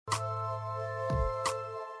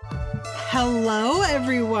Hello,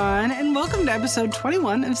 everyone, and welcome to episode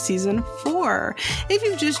 21 of season 4. If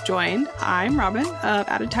you've just joined, I'm Robin of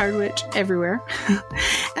At a Tired Witch Everywhere,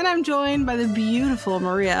 and I'm joined by the beautiful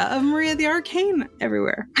Maria of Maria the Arcane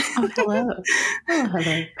Everywhere. Oh, hello. Oh,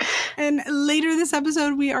 hello. And later this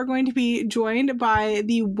episode, we are going to be joined by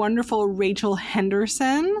the wonderful Raechel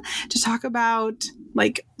Henderson to talk about,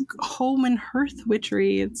 home and hearth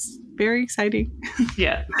witchery. It's very exciting.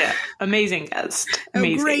 Yeah. Amazing guest.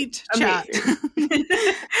 Amazing. A great chat.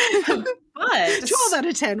 But 12 out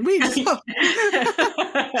of 10.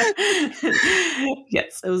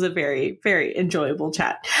 Yes, it was a very, very enjoyable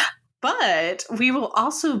chat. But we will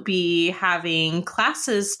also be having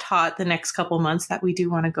classes taught the next couple months that we do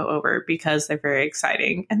want to go over because they're very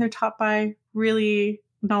exciting and they're taught by really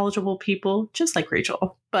knowledgeable people, just like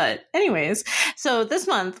Raechel. But anyways, so this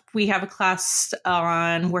month we have a class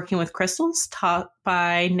on working with crystals taught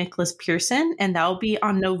by Nicholas Pearson, and that will be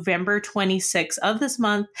on November 26th of this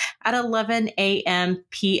month at 11 a.m.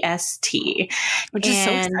 PST. Which is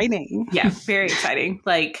so exciting. Yeah, very exciting.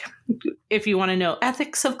 If you want to know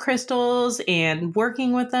ethics of crystals and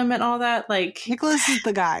working with them and all that, Nicholas is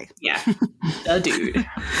the guy. Yeah, the dude.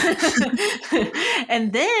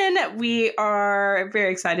 And then we are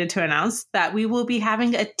very excited to announce that we will be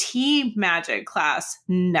having a tea magic class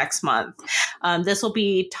next month. This will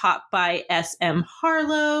be taught by S.M.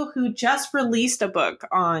 Harlow, who just released a book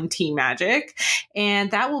on tea magic,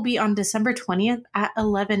 and that will be on December 20th at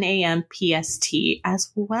 11 a.m. PST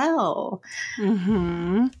as well.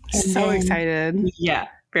 Mm-hmm. So excited. Yeah,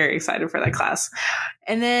 very excited for that class.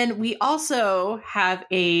 And then we also have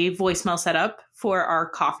a voicemail set up for our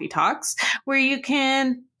coffee talks where you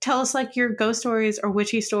can tell us your ghost stories or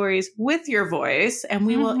witchy stories with your voice, and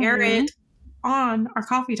we will air it on our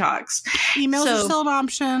coffee talks. Emails are still an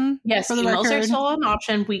option. Yes, for the emails record. are still an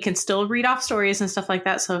option. We can still read off stories and stuff like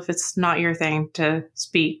that. So if it's not your thing to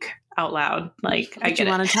speak out loud, I get you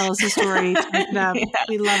want to tell us a story, yeah.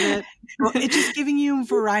 We love it. Well, it's just giving you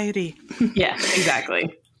variety. Yeah,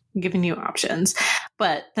 exactly. Giving you options.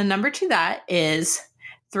 But the number to that is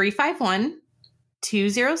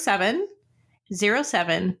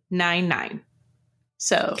 351-207-0799.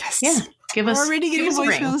 So, yeah. Give us. We're already getting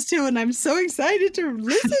voicemails too, and I'm so excited to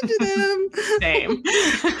listen to them. Same.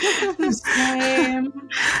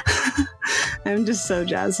 I'm just so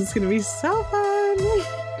jazzed. It's going to be so fun.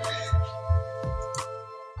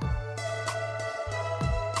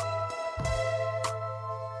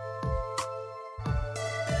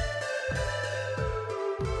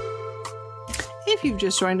 If you've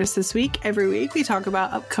just joined us this week, every week we talk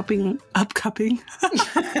about upcoming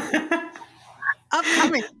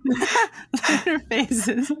lunar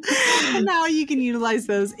phases and how you can utilize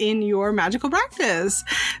those in your magical practice.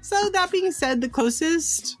 So that being said, the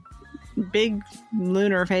closest big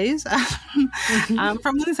lunar phase from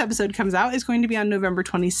when this episode comes out is going to be on November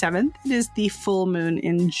 27th. It is the full moon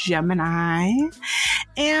in Gemini.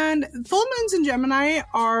 And full moons in Gemini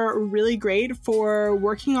are really great for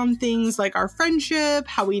working on things like our friendship,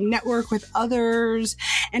 how we network with others,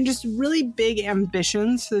 and just really big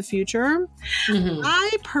ambitions for the future. Mm-hmm.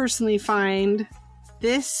 I personally find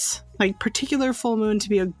this particular full moon to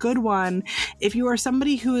be a good one if you are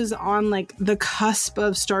somebody who is on the cusp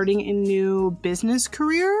of starting a new business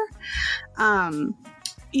career.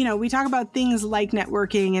 We talk about things like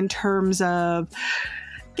networking in terms of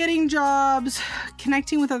getting jobs,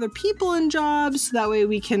 connecting with other people in jobs, so that way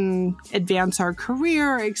we can advance our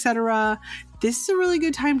career, etc. This is a really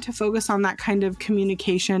good time to focus on that kind of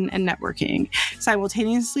communication and networking.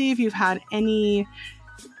 Simultaneously, if you've had any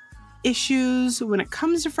issues when it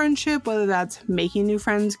comes to friendship, whether that's making new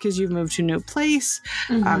friends because you've moved to a new place,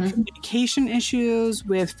 communication issues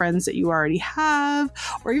with friends that you already have,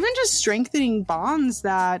 or even just strengthening bonds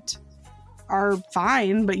that are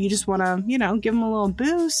fine, but you just want to, give them a little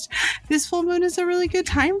boost. This full moon is a really good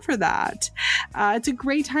time for that. It's a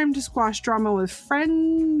great time to squash drama with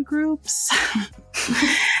friend groups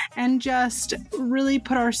and just really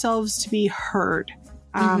put ourselves to be heard.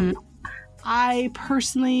 I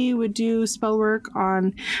personally would do spell work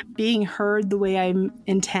on being heard the way I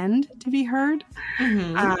intend to be heard,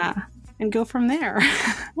 and go from there.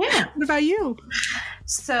 Yeah. What about you?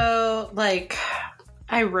 So,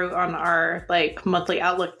 I wrote on our monthly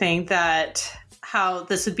outlook thing that how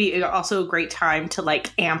this would be also a great time to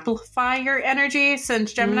amplify your energy,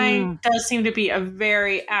 since Gemini does seem to be a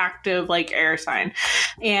very active air sign,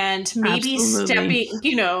 and maybe stepping,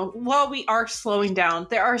 while we are slowing down,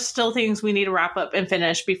 there are still things we need to wrap up and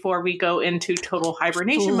finish before we go into total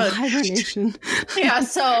hibernation mode. Yeah.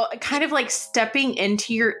 So kind of stepping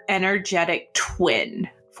into your energetic twin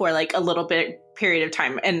for a little bit period of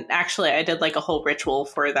time. And actually, I did like a whole ritual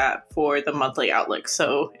for that for the monthly outlook.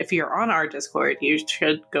 So if you're on our Discord, you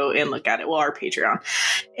should go and look at it. Well, our Patreon.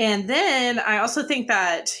 And then I also think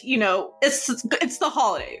that, you know, it's the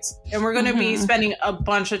holidays and we're going to be spending a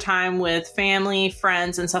bunch of time with family,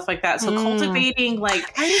 friends, and stuff like that. So cultivating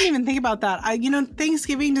like... I didn't even think about that.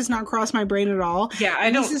 Thanksgiving does not cross my brain at all. Yeah, I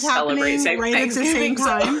don't celebrate right at the same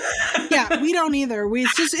time. So. Yeah, we don't either.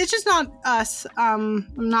 It's just not us. I'm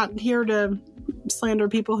not here to slander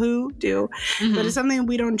people who do, but it's something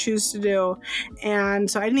we don't choose to do. And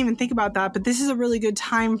so I didn't even think about that, but this is a really good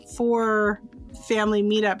time for family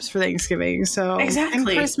meetups for Thanksgiving. So exactly. And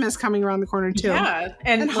Christmas coming around the corner too. Yeah.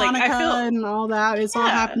 And like, Hanukkah I feel, and all that. It's all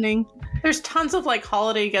happening. There's tons of like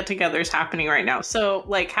holiday get-togethers happening right now. So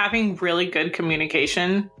like having really good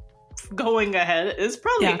communication going ahead is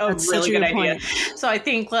probably a really good idea. So I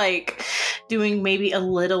think like doing maybe a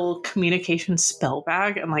little communication spell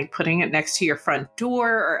bag and like putting it next to your front door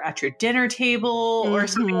or at your dinner table or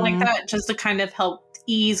something like that, just to kind of help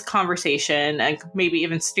ease conversation and maybe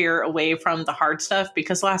even steer away from the hard stuff,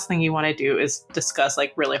 because last thing you want to do is discuss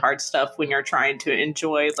like really hard stuff when you're trying to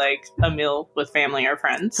enjoy like a meal with family or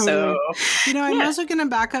friends. Totally. So I'm also going to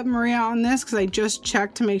back up Maria on this because I just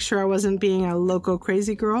checked to make sure I wasn't being a loco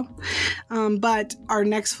crazy girl, but our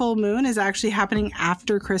next full moon is actually happening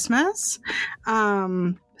after Christmas,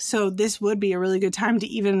 so this would be a really good time to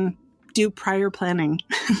even do prior planning.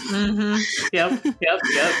 Yep.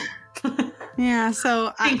 Yeah,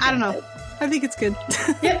 so I don't know. I think it's good.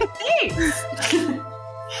 Yep, thanks.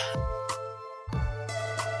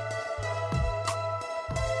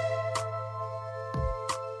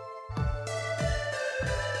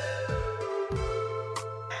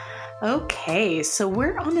 Okay, so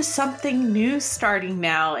we're on to something new starting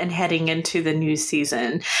now and heading into the new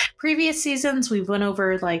season. Previous seasons, we've went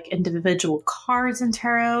over like individual cards in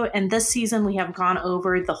tarot, and this season we have gone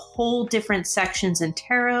over the whole different sections in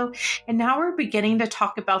tarot, and now we're beginning to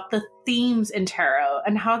talk about the themes in tarot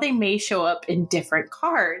and how they may show up in different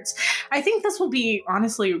cards. I think this will be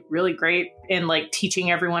honestly really great in like teaching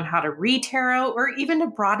everyone how to read tarot or even to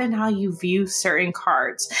broaden how you view certain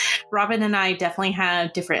cards. Robin and I definitely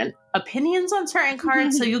have different opinions on certain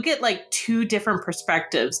cards, so you'll get like two different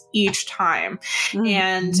perspectives each time.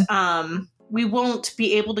 And we won't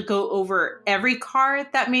be able to go over every card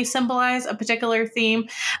that may symbolize a particular theme,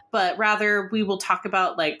 but rather we will talk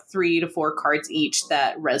about like 3 to 4 cards each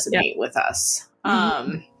that resonate with us.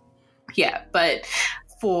 But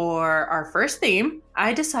for our first theme,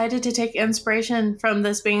 I decided to take inspiration from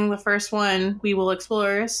this being the first one we will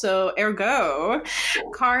explore. So ergo,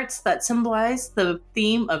 cards that symbolize the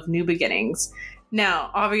theme of new beginnings.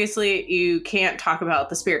 Now, obviously, you can't talk about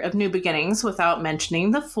the spirit of new beginnings without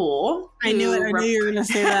mentioning the Fool. I knew it. I knew you were going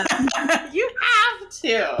to say that. You have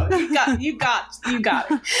to. You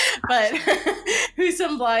got it. But who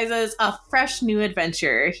symbolizes a fresh new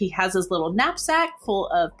adventure. He has his little knapsack full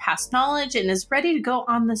of past knowledge and is ready to go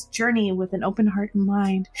on this journey with an open heart and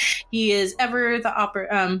mind. He is ever the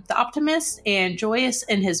optimist and joyous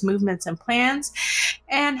in his movements and plans,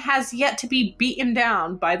 and has yet to be beaten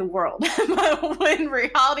down by the world. But when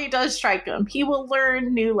reality does strike him, he will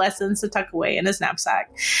learn new lessons to tuck away in his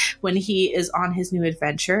knapsack when he is on his new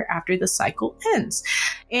adventure after the cycle ends.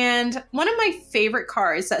 And one of my favorite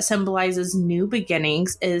cards that symbolizes new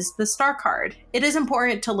beginnings is the Star card. It is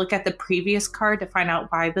important to look at the previous card to find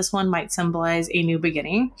out why this one might symbolize a new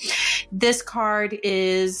beginning. This card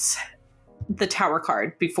is the Tower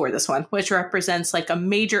card before this one, which represents like a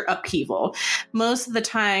major upheaval. Most of the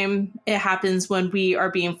time it happens when we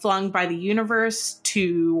are being flung by the universe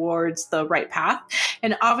towards the right path.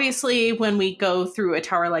 And obviously when we go through a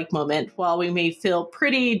tower-like moment, while we may feel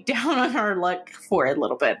pretty down on our luck for a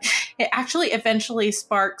little bit, it actually eventually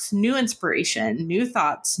sparks new inspiration, new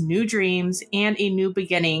thoughts, new dreams, and a new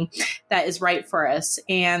beginning that is right for us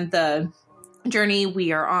and the journey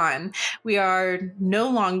we are on. We are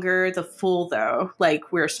no longer the fool, though.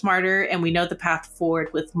 Like, we're smarter and we know the path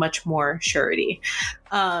forward with much more surety.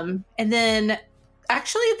 And then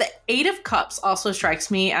actually the 8 of Cups also strikes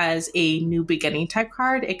me as a new beginning type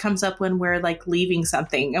card. It comes up when we're like leaving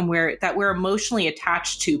something and we're emotionally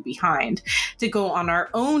attached to behind to go on our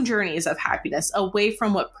own journeys of happiness away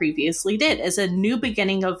from what previously did, as a new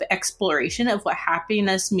beginning of exploration of what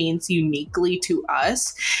happiness means uniquely to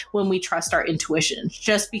us when we trust our intuition.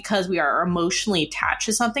 Just because we are emotionally attached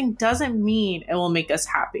to something doesn't mean it will make us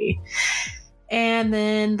happy. And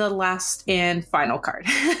then the last and final card.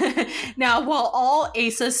 Now, while all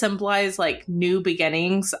aces symbolize like new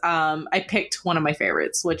beginnings, I picked one of my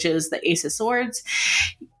favorites, which is the Ace of Swords.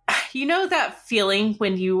 You know that feeling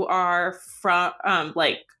when you are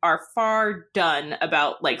like are far done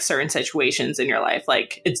about like certain situations in your life.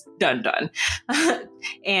 Like it's done.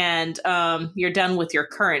 And you're done with your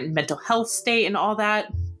current mental health state and all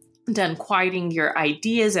that. Done quieting your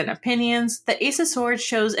ideas and opinions. The Ace of Swords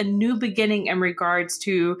shows a new beginning in regards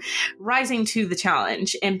to rising to the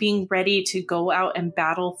challenge and being ready to go out and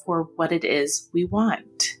battle for what it is we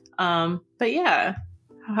want. But yeah.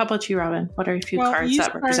 How about you, Robin? What are a few cards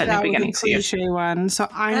that represent new beginnings? Cliche one, so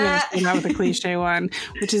I'm going to start out with a cliche one,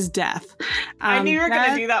 which is death. I knew you were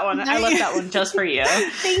going to do that one. I left that one just for you.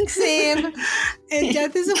 Thanks, Sam. And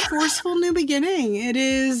death is a forceful new beginning. It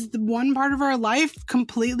is one part of our life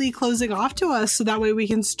completely closing off to us, so that way we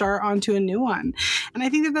can start onto a new one. And I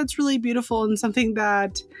think that that's really beautiful and something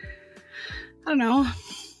that, I don't know,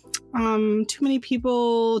 too many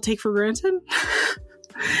people take for granted.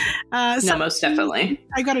 No, most definitely.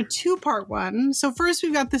 I got a 2-part one. So first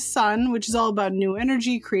we've got the sun, which is all about new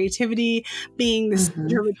energy, creativity, being the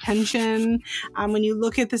center of attention. When you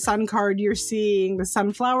look at the sun card, you're seeing the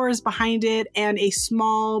sunflowers behind it and a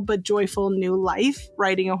small but joyful new life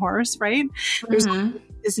riding a horse, right? There's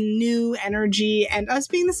this new energy and us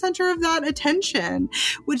being the center of that attention,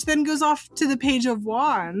 which then goes off to the Page of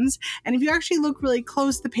Wands. And if you actually look really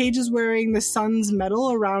close, the page is wearing the sun's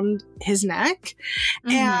medal around his neck.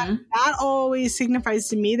 And that always signifies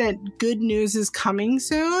to me that good news is coming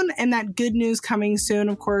soon. And that good news coming soon,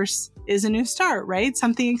 of course, is a new start, right?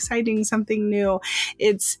 Something exciting, something new.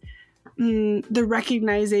 It's the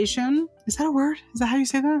recognition. Is that a word? Is that how you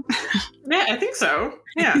say that? Yeah, I think so.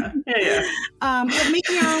 Yeah. But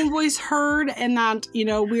making our own voice heard, and that, you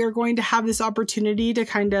know, we are going to have this opportunity to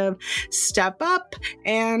kind of step up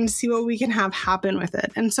and see what we can have happen with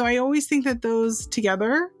it. And so I always think that those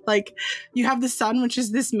together, like you have the sun, which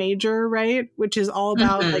is this major, right? Which is all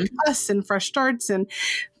about like us and fresh starts and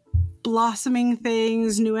blossoming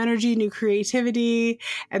things, new energy, new creativity,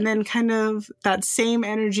 and then kind of that same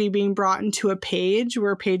energy being brought into a page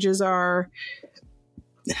where pages are,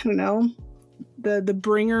 I don't know, the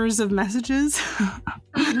bringers of messages.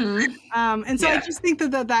 And so I just think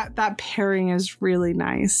that pairing is really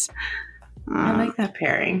nice. I like that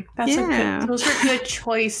pairing. Those are good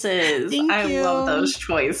choices. I love those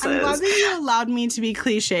choices. I'm glad that you allowed me to be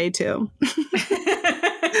cliche too.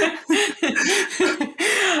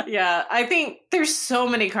 Yeah, I think there's so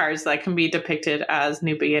many cards that can be depicted as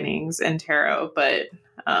new beginnings in tarot, but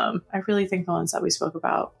I really think the ones that we spoke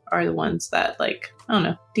about are the ones that, like, I don't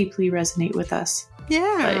know, deeply resonate with us.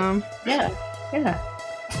 Yeah. But, yeah.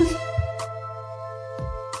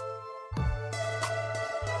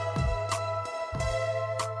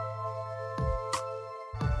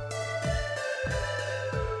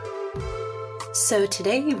 So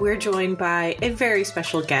today we're joined by a very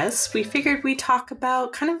special guest. We figured we'd talk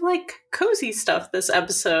about kind of like cozy stuff this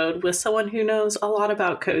episode with someone who knows a lot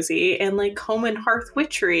about cozy and like home and hearth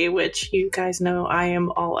witchery, which you guys know I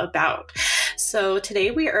am all about. So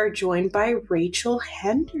today we are joined by Raechel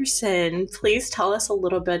Henderson. Please tell us a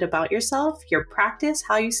little bit about yourself, your practice,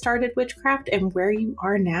 how you started witchcraft, and where you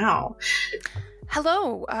are now.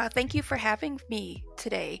 Hello, thank you for having me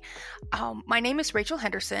today. My name is Raechel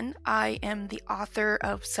Henderson. I am the author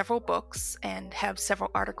of several books and have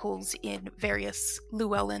several articles in various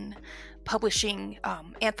Llewellyn publishing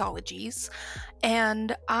anthologies.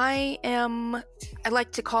 And I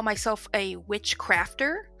like to call myself a witch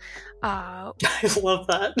crafter. I love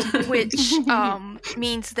that. Which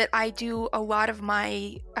means that I do a lot of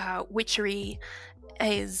my witchery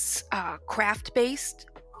is craft-based.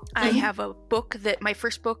 I have a book that my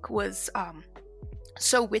first book was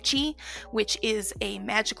So Witchy, which is a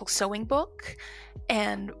magical sewing book.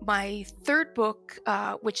 And my third book,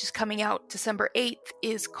 which is coming out December 8th,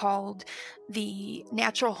 is called The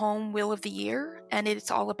Natural Home Wheel of the Year. And it's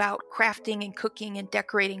all about crafting and cooking and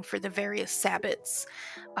decorating for the various Sabbats.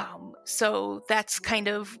 So that's kind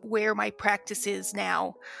of where my practice is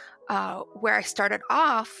now. Where I started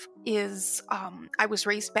off is I was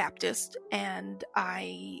raised Baptist, and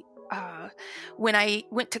when I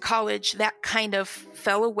went to college, that kind of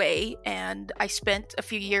fell away, and I spent a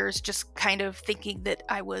few years just kind of thinking that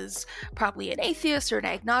I was probably an atheist or an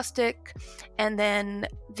agnostic, and then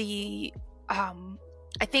I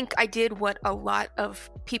think I did what a lot of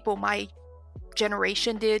people my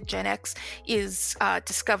generation did, Gen X, is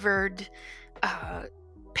discovered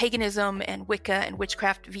paganism and Wicca and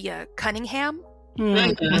witchcraft via Cunningham.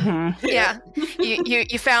 Mm-hmm. Yeah,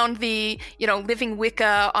 you found the Living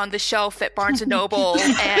Wicca on the shelf at Barnes and Noble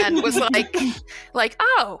and was like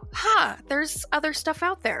there's other stuff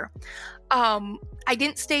out there. I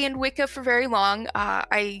didn't stay in Wicca for very long.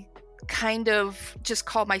 I kind of just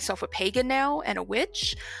call myself a pagan now and a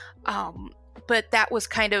witch. But that was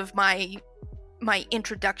kind of my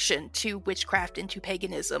introduction to witchcraft and to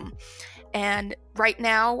paganism. And right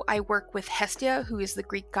now I work with Hestia, who is the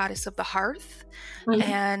Greek goddess of the hearth.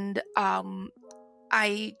 And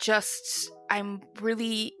I'm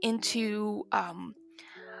really into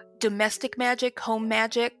domestic magic, home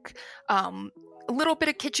magic, a little bit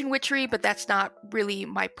of kitchen witchery, but that's not really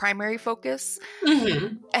my primary focus.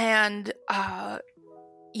 And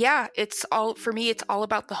it's all, for me, it's all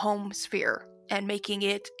about the home sphere and making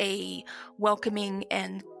it a welcoming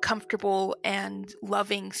and comfortable and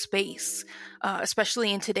loving space,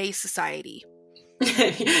 especially in today's society.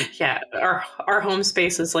 Yeah, our home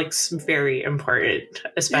space is like very important,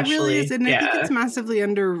 especially. It really is, and I think it's massively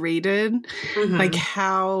underrated, like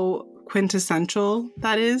how quintessential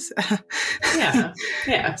that is.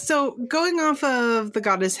 Yeah. So going off of the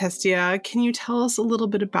goddess Hestia, can you tell us a little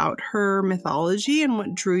bit about her mythology and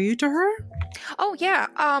what drew you to her? Oh, yeah.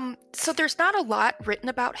 So there's not a lot written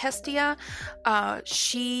about Hestia.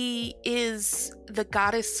 She is the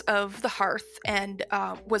goddess of the hearth and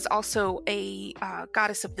was also a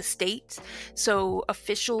goddess of the state. So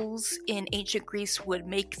officials in ancient Greece would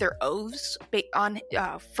make their oaths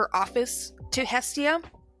for office to Hestia.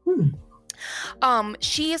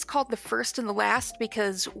 She is called the first and the last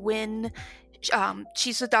because when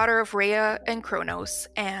she's the daughter of Rhea and Kronos,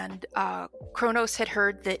 and Kronos had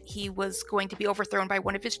heard that he was going to be overthrown by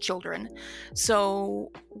one of his children.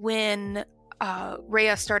 So when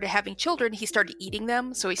Rhea started having children, he started eating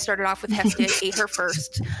them. So he started off with Hestia, ate her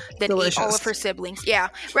first, then Delicious. ate all of her siblings. Yeah,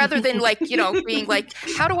 rather than being like,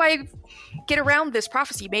 how do I get around this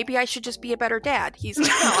prophecy? Maybe I should just be a better dad. He's like,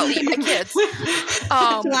 no, I'll eat my kids.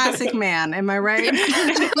 Classic man, am I right?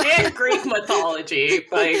 And Greek mythology,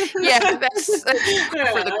 that's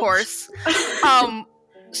for the course.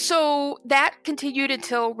 So that continued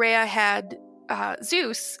until Rhea had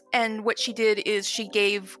Zeus, and what she did is she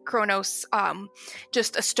gave Kronos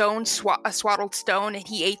just a stone, a swaddled stone, and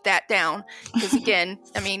he ate that down. Because again,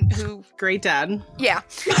 I mean, great dad. Yeah.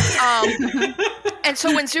 And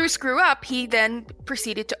so when Zeus grew up, he then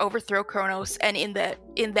proceeded to overthrow Kronos, and in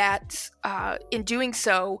doing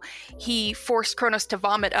so, he forced Kronos to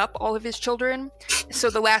vomit up all of his children. So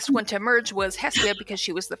the last one to emerge was Hestia because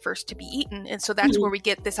she was the first to be eaten, and so that's where we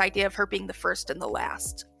get this idea of her being the first and the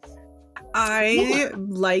last. I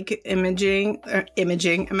like imagining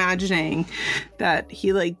that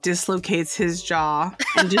he like dislocates his jaw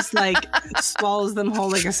and just like swallows them whole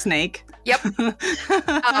like a snake. Yep.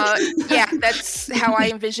 Yeah, that's how I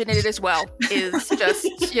envision it as well, is just,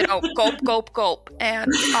 gulp, gulp, gulp.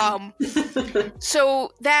 And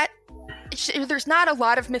so that there's not a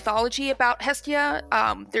lot of mythology about Hestia.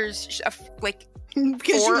 There's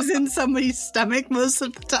because she was in somebody's stomach most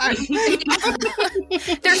of the time.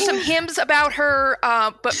 There's some hymns about her,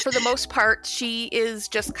 but for the most part, she is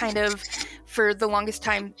just kind of, for the longest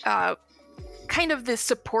time, kind of this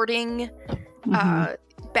supporting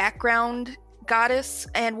background goddess.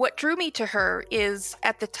 And what drew me to her is,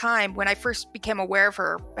 at the time when I first became aware of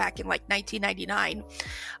her back in 1999,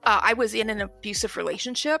 I was in an abusive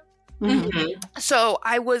relationship. So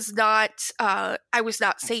I was not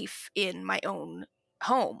safe in my own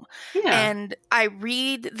home. And I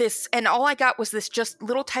read this, and all I got was this just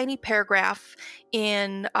little tiny paragraph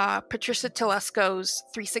in Patricia Telesco's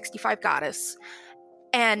 365 Goddess.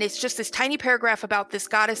 And it's just this tiny paragraph about this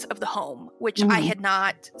goddess of the home, which I had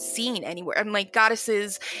not seen anywhere. I'm like,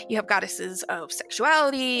 goddesses, you have goddesses of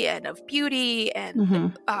sexuality and of beauty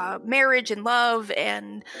and marriage and love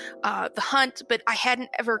and the hunt, but I hadn't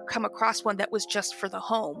ever come across one that was just for the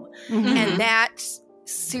home. And that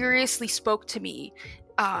seriously spoke to me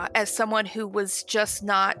as someone who was just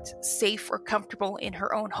not safe or comfortable in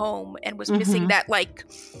her own home and was missing that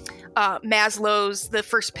the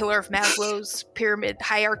first pillar of Maslow's pyramid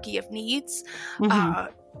hierarchy of needs.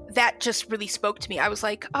 That just really spoke to me. I was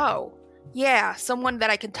like, oh yeah, someone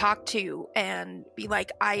that I can talk to and be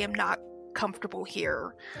like, I am not comfortable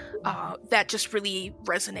here. That just really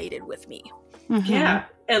resonated with me. Yeah.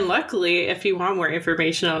 And luckily, if you want more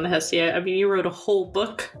information on Hestia, I mean, you wrote a whole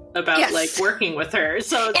book about working with her.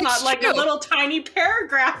 So it's not like a little tiny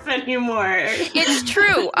paragraph anymore. It's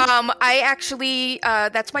true. I actually,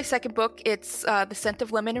 that's my second book. It's The Scent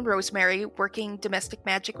of Lemon and Rosemary, Working Domestic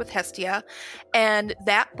Magic with Hestia. And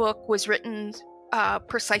that book was written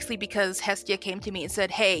precisely because Hestia came to me and said,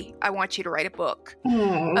 hey, I want you to write a book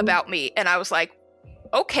about me. And I was like,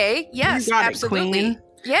 okay, yes, absolutely.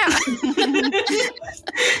 Yeah.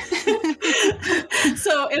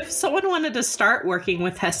 So if someone wanted to start working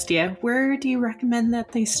with Hestia, where do you recommend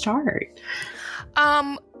that they start?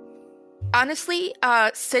 Honestly,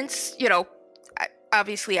 since,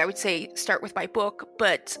 obviously I would say start with my book,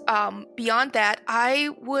 but beyond that, I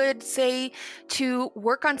would say to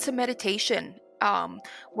work on some meditation,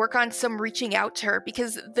 work on some reaching out to her,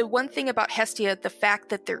 because the one thing about Hestia, the fact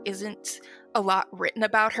that there isn't a lot written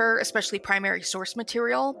about her, especially primary source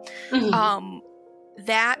material,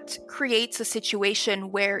 that creates a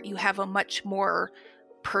situation where you have a much more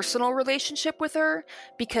personal relationship with her,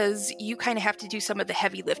 because you kind of have to do some of the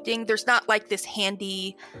heavy lifting. There's not like this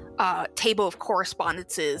handy table of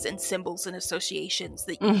correspondences and symbols and associations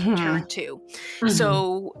that you can turn to.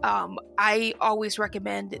 So I always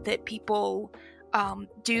recommend that people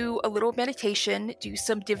do a little meditation, do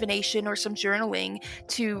some divination or some journaling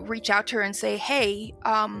to reach out to her and say, hey,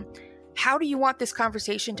 how do you want this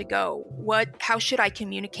conversation to go? How should I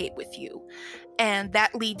communicate with you? And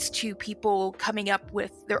that leads to people coming up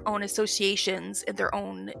with their own associations and their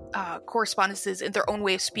own correspondences and their own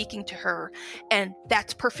way of speaking to her. And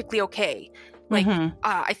that's perfectly okay. Like,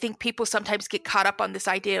 I think people sometimes get caught up on this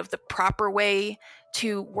idea of the proper way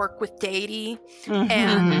to work with deity.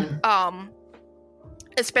 And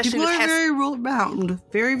especially people with are very rule bound,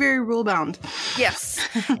 very, very rule bound. Yes.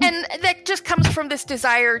 And that just comes from this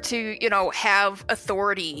desire to, have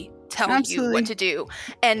authority tell you what to do.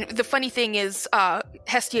 And the funny thing is,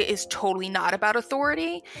 Hestia is totally not about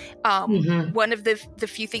authority. One of the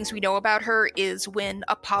few things we know about her is when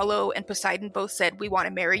Apollo and Poseidon both said, we want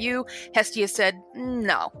to marry you, Hestia said,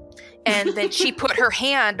 no. And then she put her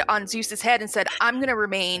hand on Zeus's head and said, I'm going to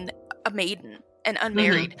remain a maiden and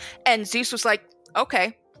unmarried. And Zeus was like,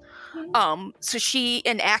 okay. So she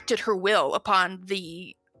enacted her will upon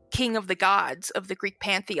the king of the gods of the Greek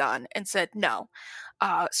pantheon and said no.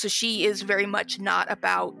 So she is very much not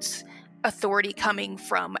about authority coming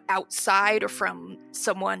from outside or from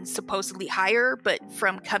someone supposedly higher, but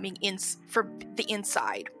from coming in from the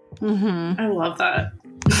inside. I love that.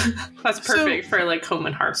 That's perfect for like home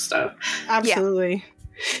and hearth stuff. Absolutely. Yeah.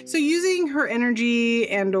 So using her energy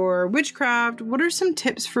and or witchcraft, what are some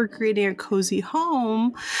tips for creating a cozy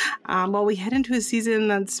home while we head into a season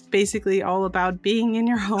that's basically all about being in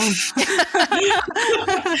your home?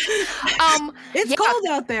 It's cold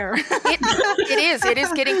out there. It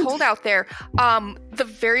is getting cold out there. The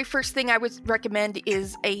very first thing I would recommend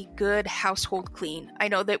is a good household clean. I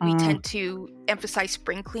know that we tend to emphasize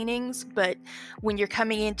spring cleanings, but when you're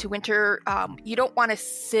coming into winter, you don't want to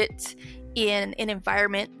sit in an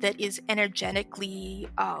environment that is energetically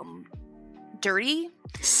dirty.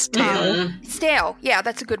 Stale. Yeah,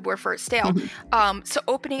 that's a good word for it. Stale. So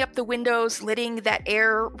opening up the windows, letting that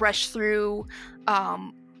air rush through,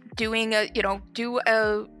 doing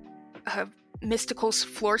a mystical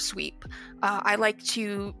floor sweep. I like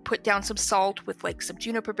to put down some salt with like some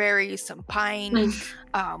juniper berries, some pine.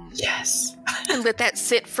 Yes. And let that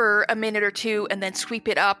sit for a minute or two and then sweep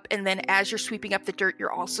it up. And then as you're sweeping up the dirt,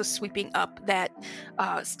 you're also sweeping up that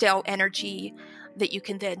stale energy that you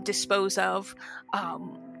can then dispose of.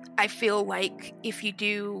 I feel like if you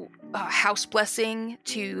do house blessing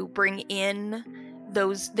to bring in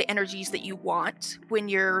the energies that you want when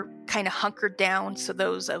you're kind of hunkered down, so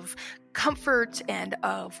those of comfort and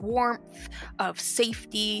of warmth, of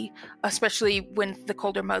safety, especially when the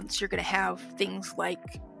colder months you're going to have things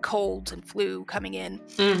like colds and flu coming in.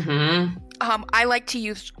 I like to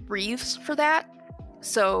use wreaths for that.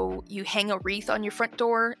 So you hang a wreath on your front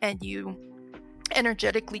door and you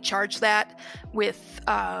energetically charge that with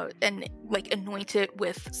and like anoint it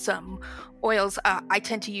with some oils. I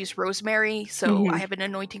tend to use rosemary, so I have an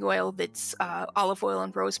anointing oil that's olive oil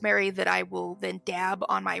and rosemary that I will then dab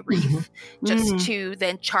on my wreath just to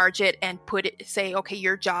then charge it and say, okay,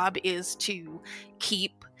 your job is to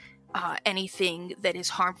keep anything that is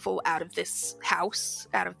harmful out of this house,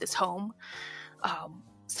 out of this home.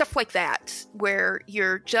 Stuff like that, where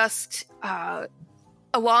you're just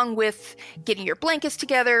along with getting your blankets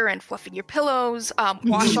together and fluffing your pillows,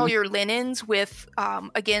 wash all your linens with,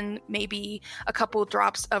 again, maybe a couple of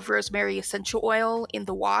drops of rosemary essential oil in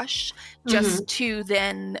the wash, just to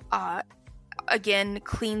then, again,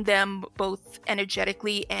 clean them both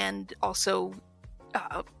energetically and also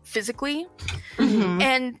physically.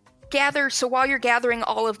 And so while you're gathering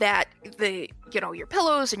all of that, your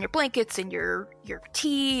pillows and your blankets and your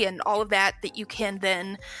tea and all of that you can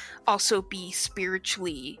then also be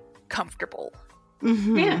spiritually comfortable.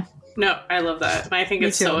 Yeah. No, I love that. And I think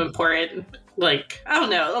it's so important. Like, I don't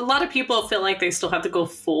know, a lot of people feel like they still have to go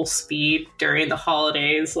full speed during the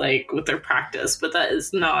holidays, like with their practice, but that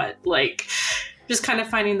is not like just kind of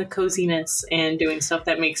finding the coziness and doing stuff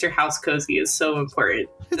that makes your house cozy is so important.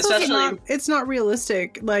 Especially, it's not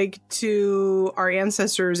realistic, like, to our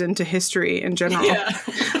ancestors and to history in general. Yeah.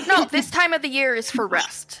 No, this time of the year is for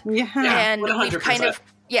rest. Yeah. And 100%.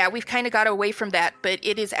 we've kind of got away from that, but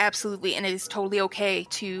it is absolutely, and it is totally okay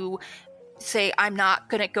to say, I'm not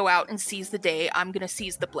going to go out and seize the day. I'm going to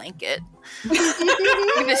seize the blanket. I'm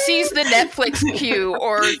going to seize the Netflix queue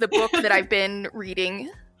or the book that I've been reading.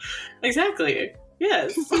 Exactly.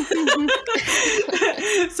 Yes.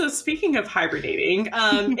 So speaking of hibernating,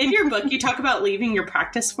 in your book, you talk about leaving your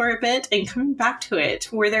practice for a bit and coming back to it.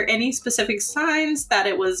 Were there any specific signs that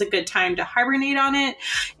it was a good time to hibernate on it?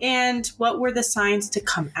 And what were the signs to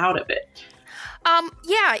come out of it?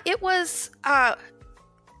 Yeah, it was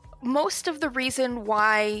most of the reason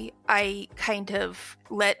why I kind of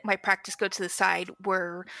let my practice go to the side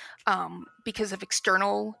were because of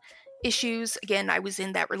external issues. Again, I was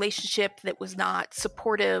in that relationship that was not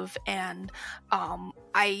supportive, and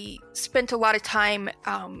I spent a lot of time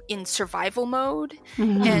in survival mode.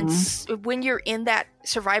 Mm-hmm. And when you're in that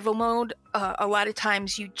survival mode, a lot of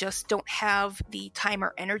times you just don't have the time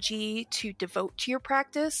or energy to devote to your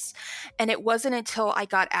practice. And it wasn't until I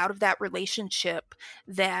got out of that relationship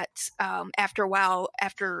that after a while,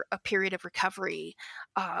 after a period of recovery,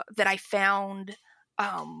 that I found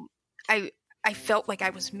I felt like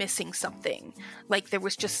I was missing something. Like there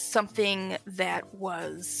was just something that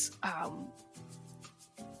was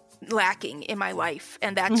lacking in my life.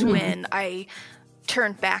 And that's when I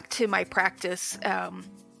turned back to my practice.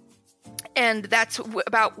 And that's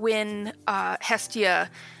about when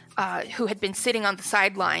Hestia, who had been sitting on the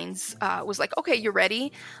sidelines, was like, okay, you're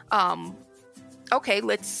ready. Okay,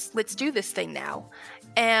 let's do this thing now.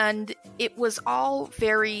 And it was all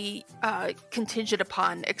very contingent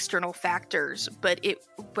upon external factors, but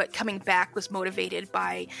coming back was motivated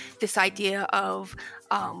by this idea of,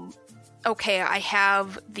 okay, I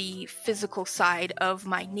have the physical side of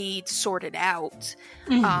my needs sorted out.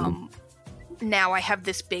 Mm-hmm. Now I have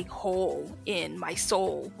this big hole in my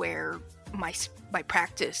soul where my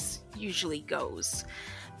practice usually goes,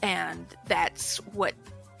 and that's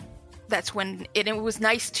when it was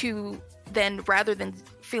nice to. Then rather than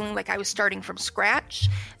feeling like I was starting from scratch,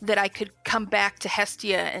 that I could come back to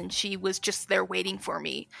Hestia and she was just there waiting for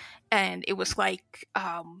me. And it was like,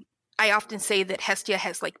 I often say that Hestia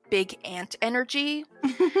has like big ant energy.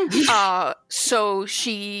 So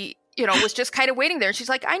she, was just kind of waiting there. And she's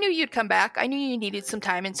like, I knew you'd come back. I knew you needed some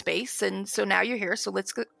time and space. And so now you're here. So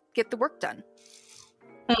let's get the work done.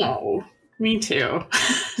 Oh, me too.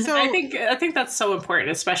 So I think that's so important,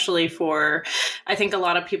 especially for, I think a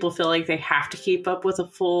lot of people feel like they have to keep up with a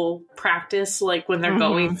full practice, like when they're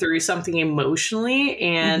going through something emotionally,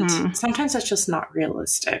 and sometimes that's just not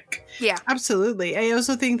realistic. Yeah, absolutely. I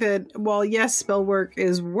also think that while yes, spell work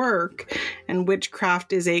is work and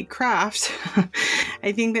witchcraft is a craft,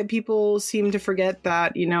 I think that people seem to forget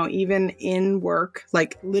that, even in work,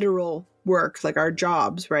 like literal work, like our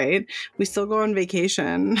jobs, right? We still go on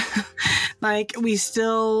vacation. Like we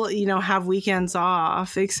still, have weekends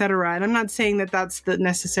off, etc. And I'm not saying that that's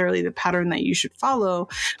necessarily the pattern that you should follow,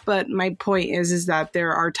 but my point is that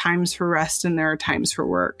there are times for rest and there are times for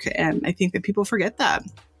work. And I think that people forget that.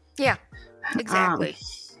 Yeah, exactly.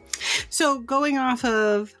 So going off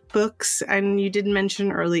of books, and you did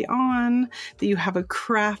mention early on that you have a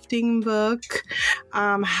crafting book.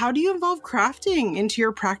 How do you involve crafting into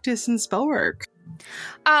your practice and spell work?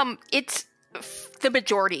 It's the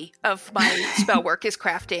majority of my spell work is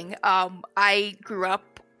crafting. I grew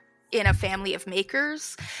up in a family of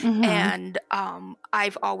makers, and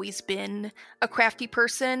I've always been a crafty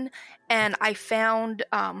person. And I found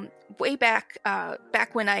way back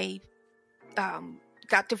when I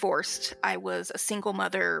got divorced, I was a single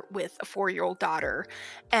mother with a 4-year-old daughter,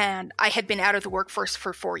 and I had been out of the workforce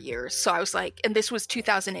for 4 years. So I was like, and this was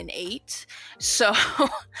 2008. So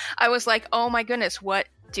I was like, oh my goodness, what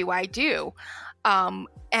do I do? And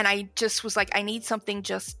I just was like, I need something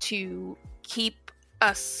just to keep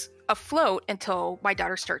us afloat until my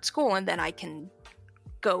daughter starts school, and then I can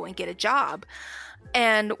go and get a job.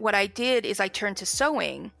 And what I did is I turned to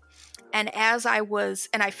sewing. And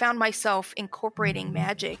I found myself incorporating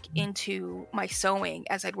magic into my sewing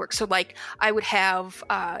as I'd work. So like I would have,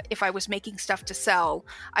 if I was making stuff to sell,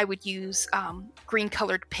 I would use green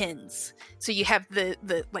colored pins. So you have the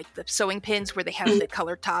sewing pins where they have the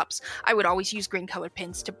colored tops. I would always use green colored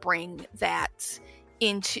pins to bring that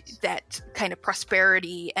into that kind of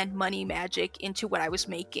prosperity and money magic into what I was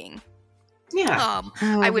making. Yeah.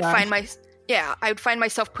 I would find Yeah, I would find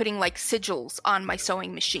myself putting like sigils on my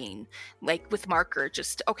sewing machine, like with marker,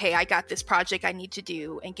 just, okay, I got this project I need to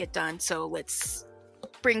do and get done, so let's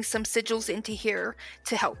bring some sigils into here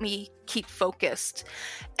to help me keep focused.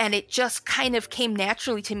 And it just kind of came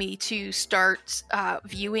naturally to me to start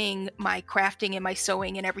viewing my crafting and my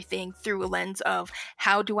sewing and everything through a lens of,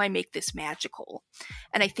 how do I make this magical?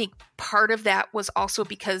 And I think part of that was also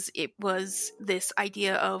because it was this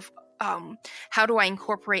idea of, how do I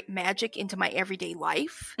incorporate magic into my everyday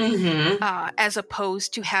life, as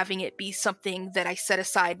opposed to having it be something that I set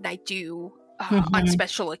aside and I do on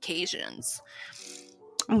special occasions.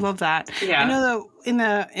 I love that. Yeah. I know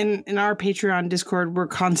that in our Patreon Discord, we're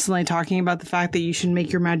constantly talking about the fact that you should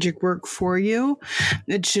make your magic work for you.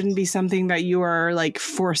 It shouldn't be something that you are like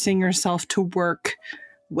forcing yourself to work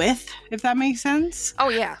with, if that makes sense. Oh,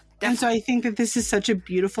 yeah. Definitely. And so I think that this is such a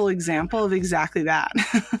beautiful example of exactly that.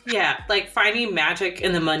 Yeah, like finding magic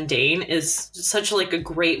in the mundane is such like a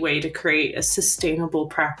great way to create a sustainable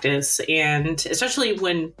practice, and especially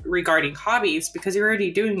when regarding hobbies, because you're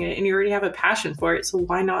already doing it and you already have a passion for it, so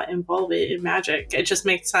why not involve it in magic? It just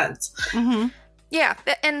makes sense. Yeah,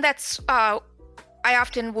 and that's I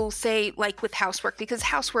often will say, like with housework, because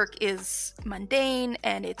housework is mundane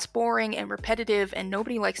and it's boring and repetitive and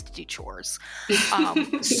nobody likes to do chores.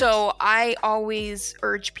 So I always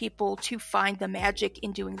urge people to find the magic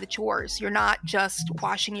in doing the chores. You're not just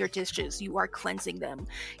washing your dishes, you are cleansing them.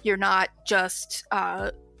 You're not just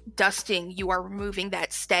dusting, you are removing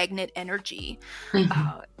that stagnant energy.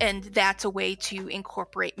 And that's a way to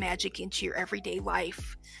incorporate magic into your everyday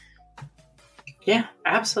life. Yeah,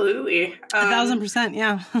 absolutely. 1,000%.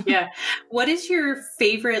 Yeah. Yeah. What is your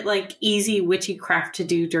favorite, like, easy witchy craft to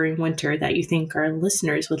do during winter that you think our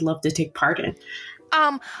listeners would love to take part in?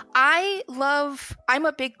 I'm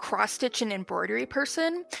a big cross stitch and embroidery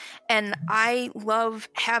person, and I love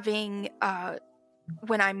having,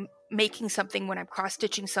 when I'm making something, when I'm cross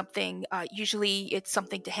stitching something, usually it's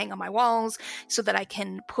something to hang on my walls so that I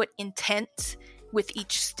can put intent with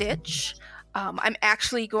each stitch. I'm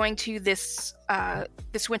actually going to this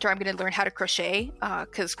winter, I'm going to learn how to crochet,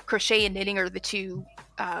 because crochet and knitting are the two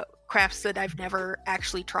crafts that I've never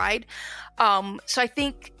actually tried. So I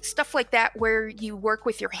think stuff like that, where you work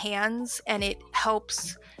with your hands and it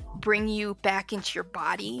helps bring you back into your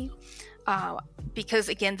body, because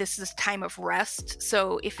again, this is a time of rest.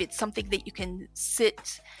 So if it's something that you can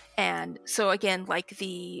sit, and so again, like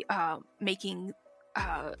the making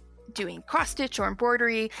doing cross stitch or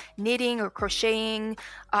embroidery, knitting or crocheting,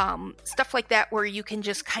 stuff like that, where you can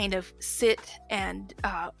just kind of sit and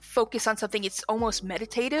focus on something. It's almost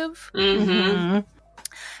meditative. And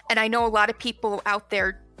I know a lot of people out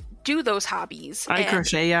there do those hobbies. I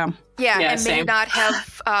crochet, yeah, and same. may not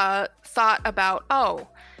have thought about, oh,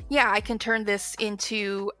 yeah, I can turn this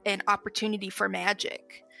into an opportunity for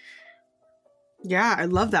magic. Yeah, I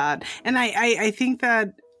love that. And I think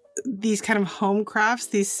that these kind of home crafts,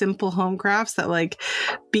 these simple home crafts that like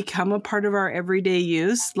become a part of our everyday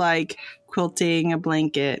use, like quilting a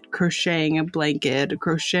blanket, crocheting a blanket,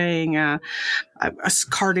 crocheting a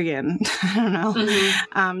cardigan, I don't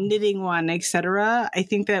know, knitting one, etc. I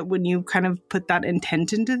think that when you kind of put that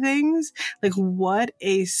intent into things, like what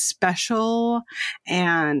a special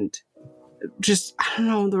and just, I don't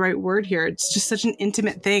know the right word here, it's just such an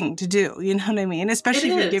intimate thing to do, you know what I mean? Especially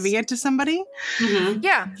if you're giving it to somebody.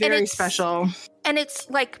 Yeah. Very special. And it's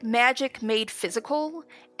like magic made physical,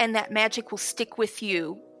 and that magic will stick with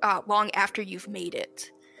you long after you've made it.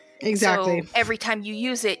 Exactly. So every time you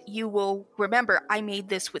use it, you will remember, I made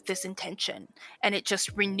this with this intention, and it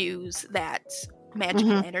just renews that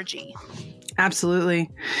magical energy. Absolutely.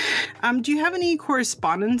 Do you have any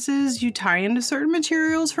correspondences you tie into certain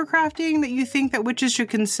materials for crafting that you think that witches should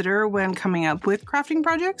consider when coming up with crafting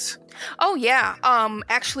projects? Oh, yeah.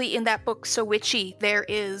 Actually, in that book, So Witchy, there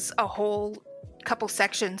is a whole couple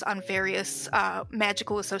sections on various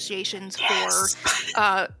magical associations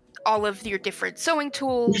for all of your different sewing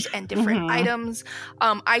tools and different items.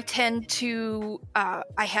 I tend to,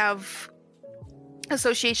 I have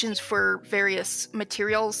associations for various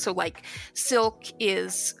materials. So like silk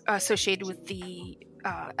is associated with the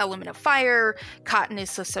element of fire, cotton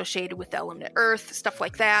is associated with the element of earth, stuff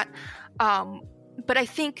like that. But I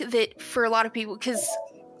think that for a lot of people, because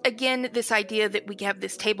again, this idea that we have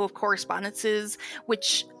this table of correspondences,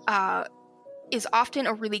 which is often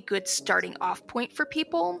a really good starting off point for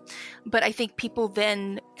people. But I think people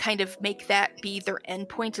then kind of make that be their end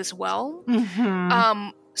point as well.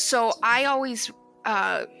 So I always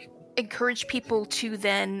encourage people to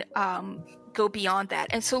then go beyond that.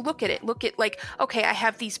 And so look at like, okay, I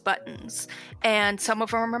have these buttons and some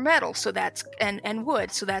of them are metal, so that's and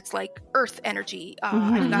wood, so that's like earth energy.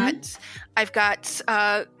 I've got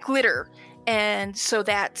glitter, and so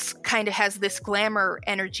that's kind of has this glamour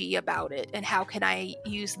energy about it, and how can I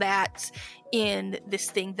use that in this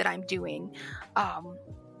thing that I'm doing.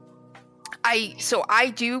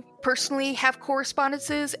 I do personally have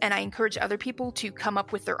correspondences, and I encourage other people to come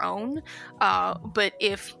up with their own. But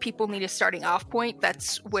if people need a starting off point,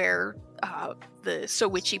 that's where the So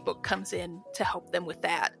Witchy book comes in to help them with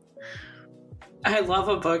that. I love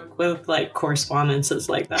a book with like correspondences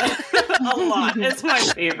like that a lot. It's my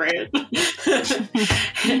favorite.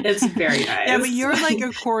 It's very nice. Yeah, but you're like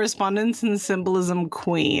a correspondence and symbolism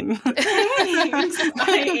queen.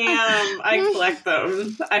 I am. I collect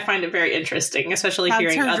them. I find it very interesting, especially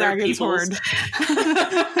hearing other people's.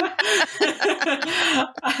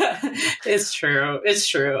 It's true. It's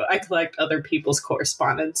true. I collect other people's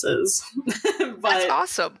correspondences. That's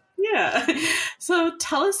awesome. Yeah. So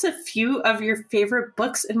tell us a few of your favorite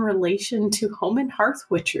books in relation to home and hearth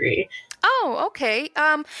witchery. Oh, okay.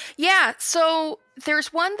 Yeah. So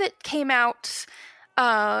there's one that came out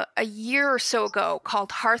a year or so ago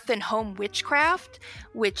called Hearth and Home Witchcraft,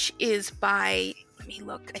 which is by, let me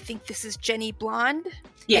look, I think this is Jenny Blonde.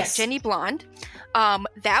 Yes. Yeah, Jenny Blonde.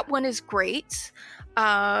 That one is great.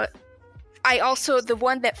 I also, the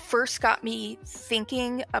one that first got me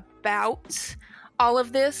thinking about all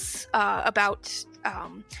of this, about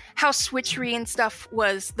house witchery and stuff,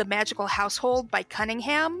 was The Magical Household by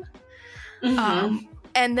Cunningham.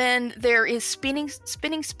 And then there is Spinning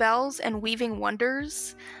Spells and Weaving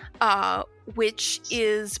Wonders, which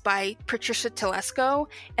is by Patricia Telesco,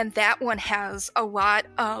 and that one has a lot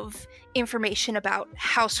of information about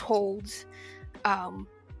household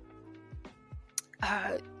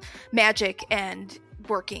magic and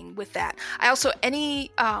working with that. I also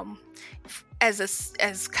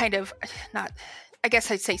as kind of not, I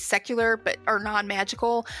guess I'd say secular, but or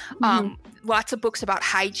non-magical. Lots of books about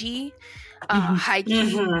hygiene.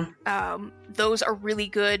 Those are really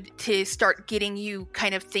good to start getting you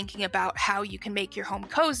kind of thinking about how you can make your home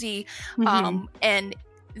cozy, and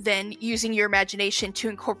then using your imagination to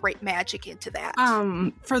incorporate magic into that.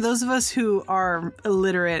 For those of us who are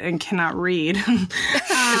illiterate and cannot read,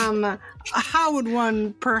 how would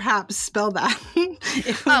one perhaps spell that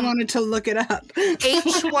if we wanted to look it up?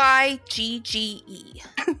 Hygge.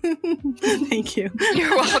 Thank you.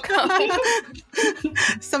 You're welcome.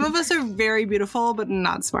 Some of us are very beautiful, but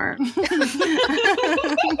not smart.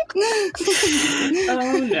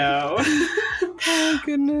 Oh, no. Oh,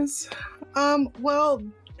 goodness. Well,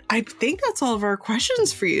 I think that's all of our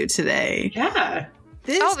questions for you today. Yeah.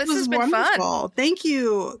 This has been wonderful. Fun. Thank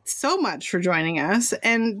you so much for joining us.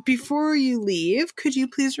 And before you leave, could you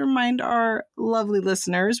please remind our lovely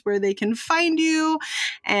listeners where they can find you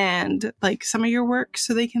and like some of your work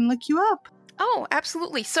so they can look you up? Oh,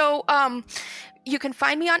 absolutely. So you can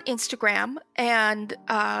find me on Instagram, and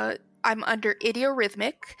I'm under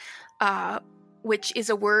Idiorhythmic, which is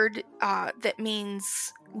a word that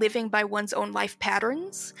means living by one's own life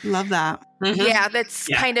patterns. Love that. Yeah, that's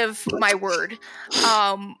kind of my word.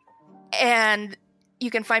 And you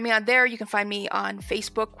can find me on there. You can find me on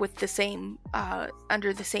Facebook with the same,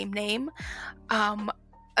 under the same name.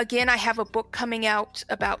 Again, I have a book coming out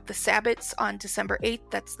about the Sabbats on December 8th.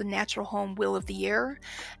 That's the Natural Home Will of the Year.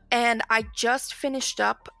 And I just finished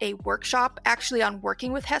up a workshop actually on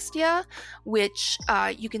working with Hestia, which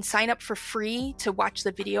you can sign up for free to watch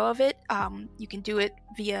the video of it. You can do it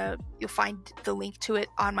via, you'll find the link to it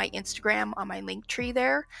on my Instagram, on my link tree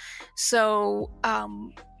there. So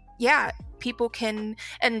people can,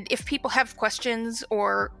 and if people have questions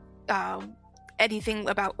or anything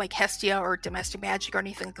about like Hestia or domestic magic or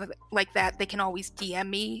anything like that, they can always DM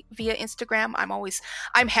me via Instagram.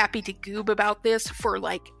 I'm happy to goob about this for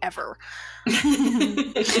like ever.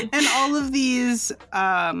 And all of these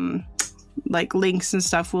like links and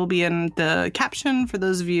stuff will be in the caption for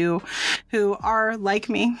those of you who are like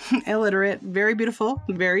me, illiterate, very beautiful,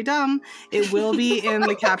 very dumb. It will be in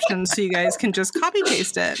the caption so you guys can just copy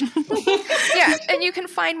paste it. Yeah, and you can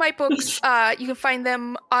find my books, you can find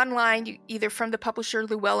them online, either from the publisher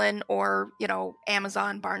Llewellyn or,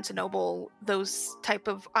 Amazon, Barnes & Noble, those type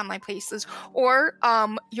of online places, or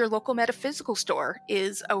your local metaphysical store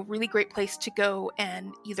is a really great place to go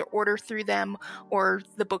and either order through them, or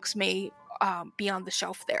the books may be on the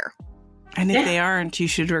shelf there. And if they aren't, you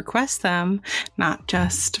should request them, not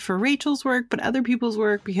just for Raechel's work, but other people's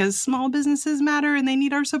work, because small businesses matter and they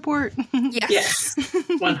need our support. Yes.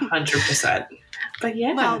 100%. But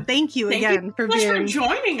yeah. Well, thank you again for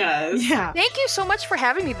joining us. Yeah. Thank you so much for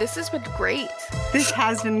having me. This has been great. This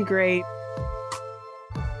has been great.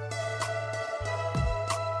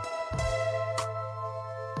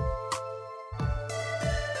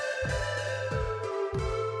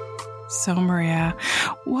 So, Maria,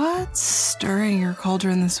 what's stirring your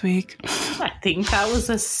cauldron this week? I think that was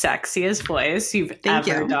the sexiest voice you've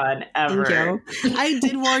ever done, ever. Thank you. I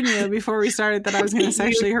did warn you before we started that I was going to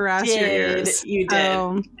sexually harass your ears. You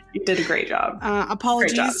did. You did a great job.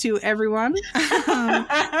 Apologies to everyone.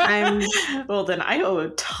 Well, then I owe a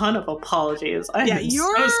ton of apologies.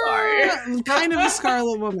 You're so sorry. Kind of a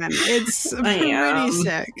scarlet woman. It's pretty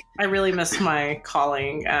sick. I really miss my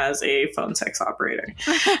calling as a phone sex operator.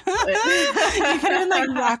 You could have been like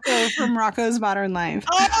Rocco from Rocco's Modern Life.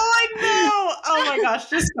 Oh, I know. Oh my gosh.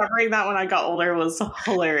 Discovering that when I got older was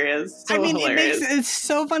hilarious. So hilarious. It's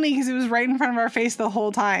so funny because it was right in front of our face the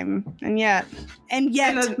whole time. And yet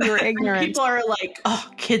we were ignorant. People are like,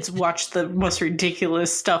 oh, kids watch the most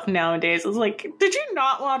ridiculous stuff nowadays. It's like, did you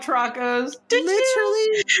not watch Rocco's? Did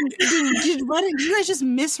you guys just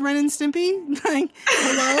miss Ren and Stimpy? Like,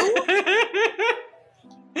 hello?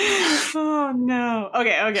 Oh no.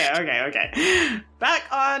 Okay. Back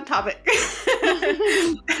on topic.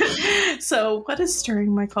 So what is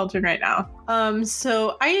stirring my cauldron right now?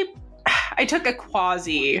 So I took a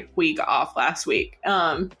quasi week off last week.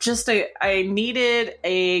 I needed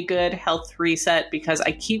a good health reset because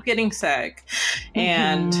I keep getting sick.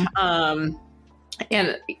 And I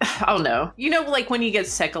don't know, like when you get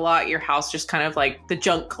sick a lot, your house just kind of like the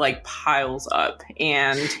junk like piles up.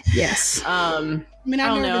 And yes. I've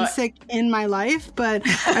never been sick in my life, but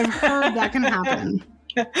I've heard that can happen.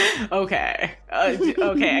 Okay.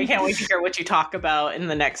 I can't wait to hear what you talk about in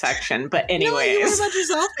the next section. But anyways, no, what about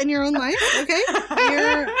yourself and your own life? Okay,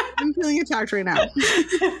 I'm feeling attacked right now.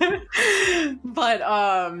 But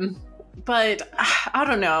I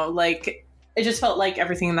don't know. Like, it just felt like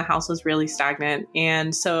everything in the house was really stagnant.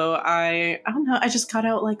 And so I don't know, I just got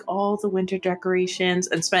out like all the winter decorations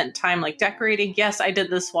and spent time like decorating. Yes, I did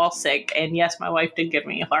this while sick. And yes, my wife did give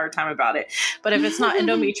me a hard time about it. But if it's not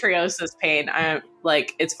endometriosis pain, I'm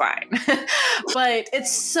like, it's fine. But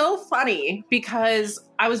it's so funny because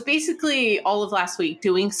I was basically all of last week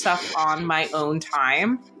doing stuff on my own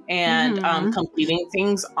time and completing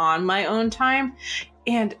things on my own time.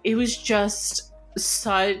 And it was just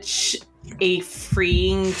such a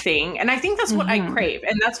freeing thing, and I think that's what I crave,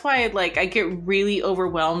 and that's why I get really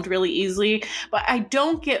overwhelmed really easily, but I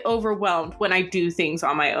don't get overwhelmed when I do things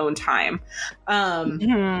on my own time.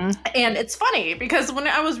 And it's funny because when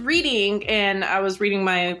I was reading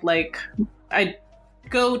my I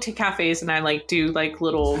go to cafes and I do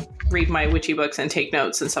read my witchy books and take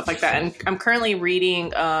notes and stuff like that, and I'm currently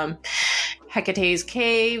reading Hecate's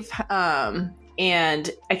Cave,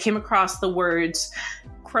 and I came across the words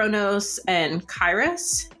Chronos and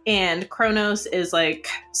Kairos, and Chronos is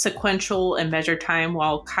sequential and measured time,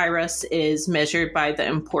 while Kairos is measured by the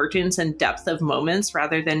importance and depth of moments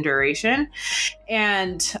rather than duration.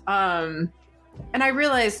 And I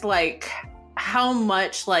realized how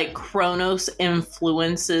much Chronos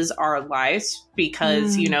influences our lives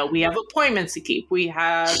because we have appointments to keep, we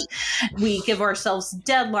give ourselves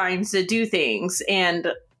deadlines to do things,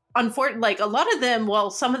 and unfortunately, a lot of them,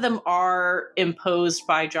 some of them are imposed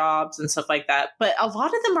by jobs and stuff like that, but a lot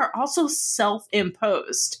of them are also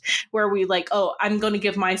self-imposed, where we I'm going to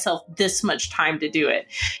give myself this much time to do it.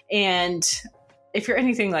 And if you're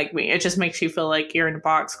anything like me, it just makes you feel like you're in a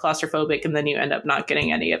box, claustrophobic, and then you end up not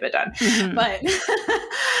getting any of it done. But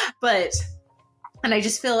and I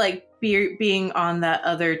just feel like being on that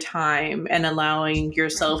other time and allowing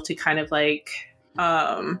yourself to kind of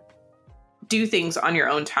do things on your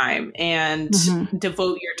own time and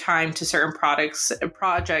devote your time to certain projects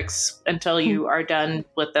until you are done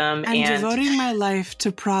with them. And devoting my life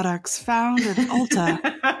to products found at Ulta.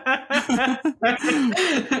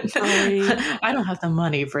 Sorry. I don't have the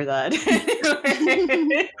money for that.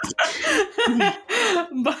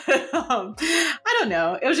 But I don't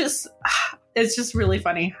know. It's just really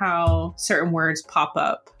funny how certain words pop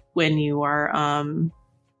up when you are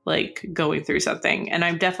going through something. And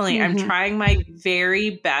I'm trying my very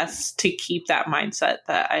best to keep that mindset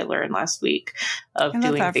that I learned last week of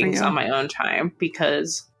doing things on my own time,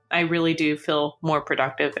 because I really do feel more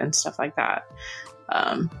productive and stuff like that.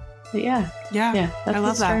 But yeah, that's I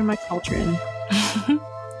love that. My cauldron.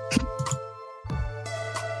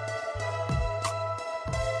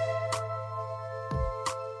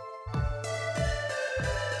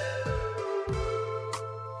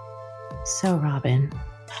 So, Robin,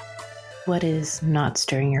 what is not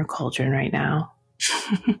stirring your cauldron right now?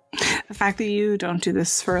 The fact that you don't do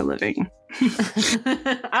this for a living.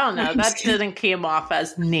 I don't know. That didn't come off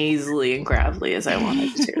as nasally and gravelly as I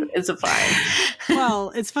wanted to. It's a fine. Well,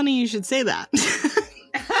 it's funny you should say that.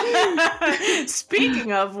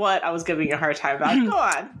 Speaking of what I was giving you a hard time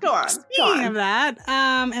about, go on. Speaking of that,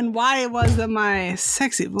 and why it was that my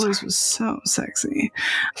sexy voice was so sexy,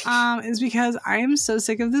 is because I am so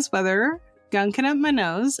sick of this weather gunking up my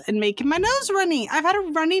nose and making my nose runny. I've had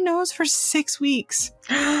a runny nose for 6 weeks.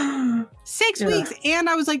 6 weeks. And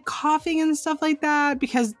I was like coughing and stuff like that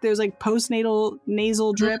because there's like postnatal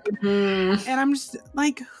nasal drip. And I'm just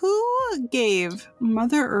like, who gave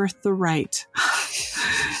Mother Earth the right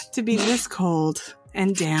to be this cold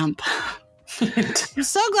and damp? I'm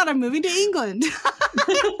so glad I'm moving to England.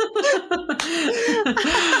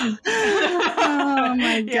 Oh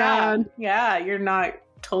my God. Yeah, you're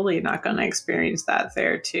totally not going to experience that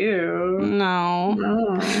there too. No.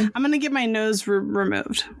 I'm going to get my nose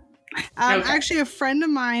removed. Actually, a friend of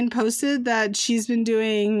mine posted that she's been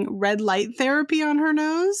doing red light therapy on her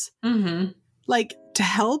nose, like to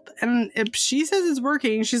help. And if she says it's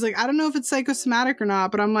working, she's like, I don't know if it's psychosomatic or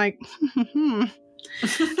not, but I'm like,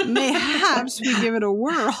 mayhaps we give it a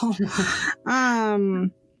whirl.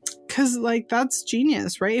 Because like that's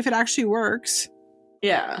genius, right? If it actually works.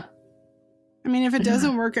 Yeah. I mean, if it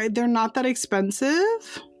doesn't work, they're not that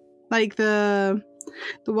expensive. Like the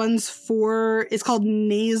ones for, it's called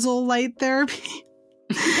nasal light therapy.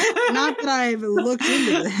 Not that I've looked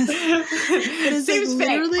into this. But it's seems like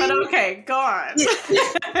fake, but okay, go on.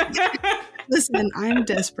 Listen, I'm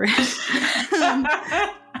desperate.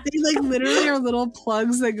 They like literally are little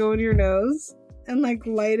plugs that go in your nose and like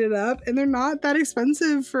light it up, and they're not that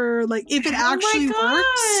expensive for like if it actually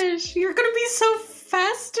works. You're gonna be so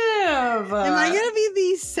festive. Am I gonna be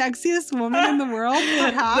the sexiest woman in the world?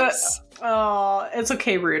 Perhaps. It's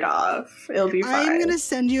okay, Rudolph. It'll be fine. I'm gonna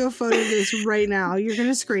send you a photo of this right now. You're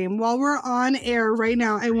gonna scream while we're on air right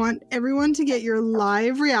now. I want everyone to get your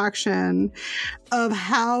live reaction of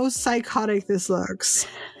how psychotic this looks.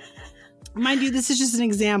 Mind you, this is just an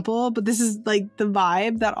example, but this is like the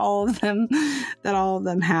vibe that all of them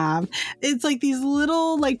have. It's like these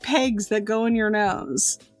little like pegs that go in your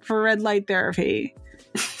nose for red light therapy.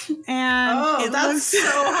 And that's so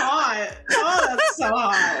hot. That's so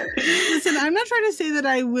hot. Listen, I'm not trying to say that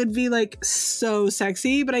I would be like so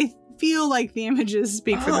sexy, but I feel like the images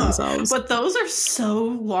speak for themselves. But those are so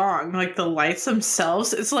long. Like the lights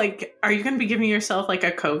themselves, it's like, are you going to be giving yourself like a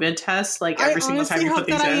COVID test like every single time you put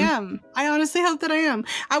these in? I honestly hope that I am.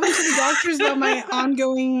 I went to the doctors about my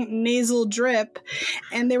ongoing nasal drip,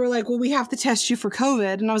 and they were like, well, we have to test you for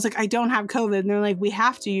COVID. And I was like, I don't have COVID. And they're like, we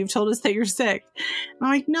have to. You've told us that you're sick. And I'm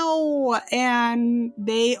like, no. And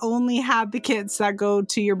they only have the kits that go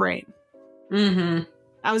to your brain. Mm-hmm.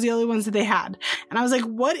 That was the only ones that they had. And I was like,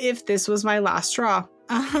 what if this was my last straw?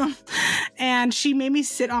 And she made me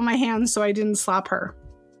sit on my hands so I didn't slap her.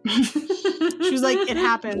 She was like, it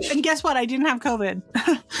happened. And guess what? I didn't have COVID.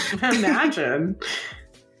 Imagine.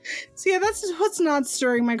 So yeah, that's just what's not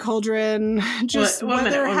stirring my cauldron. Just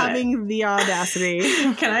whether having the audacity.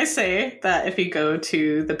 Can I say that if you go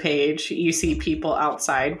to the page, you see people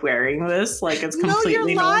outside wearing this, like it's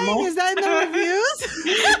completely normal? No, you're lying. Is that in the reviews?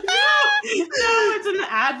 No, it's in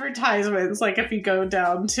the advertisements. Like if you go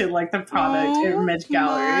down to like the product image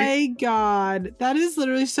gallery. Oh my God. That is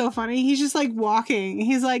literally so funny. He's just like walking.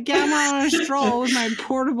 He's like, yeah, I'm on a stroll with my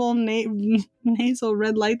portable nasal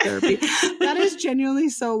red light therapy. That is genuinely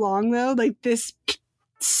so long though. Like this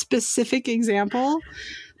specific example,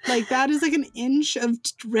 like that is like an inch of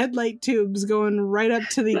red light tubes going right up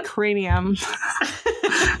to the cranium.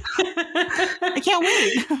 I can't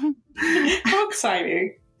wait. How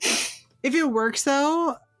exciting. If it works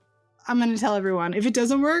though, I'm going to tell everyone. If it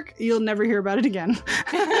doesn't work, you'll never hear about it again.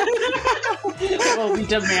 Well, we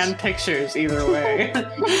demand pictures either way.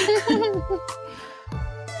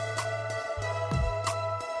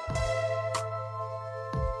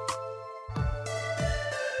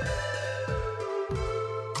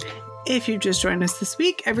 If you've just joined us this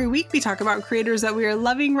week, every week we talk about creators that we are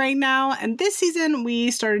loving right now. And this season,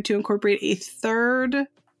 we started to incorporate a third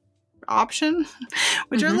option,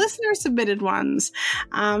 which are listener submitted ones.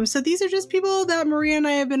 So these are just people that Maria and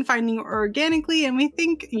I have been finding organically, and we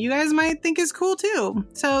think you guys might think is cool too.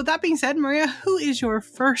 So that being said, Maria, who is your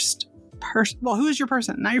first person? Well, who is your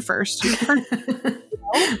person? Not your first.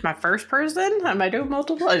 My first person? Am I doing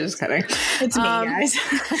multiple? I'm just kidding. It's me, guys.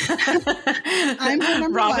 I'm her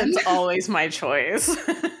number Robin's one. always my choice.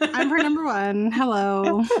 I'm her number one.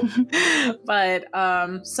 Hello. But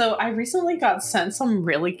so I recently got sent some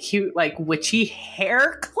really cute like witchy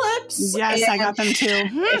hair clips. Yes, I got them too.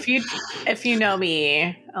 If you know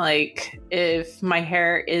me, Like, if my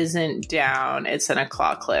hair isn't down, it's in a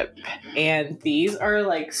claw clip. And these are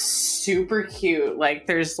like super cute. Like,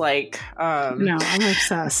 there's like no, I'm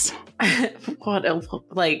obsessed. What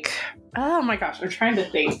like, oh my gosh, I'm trying to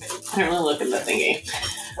think. I don't want to look at the thingy.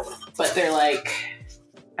 But they're like,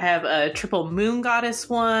 I have a triple moon goddess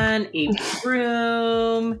one, a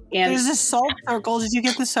broom, and there's a salt circle. Did you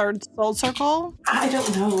get the salt circle? I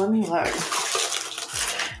don't know. Let me look.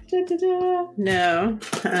 No.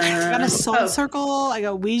 I got a salt circle. I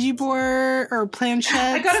got Ouija board or planchette.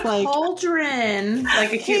 I got a cauldron.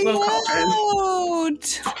 Like a cute little cauldron.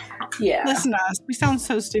 Yeah. Listen to us. We sound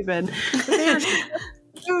so stupid. But they are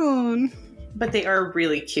soon. But they are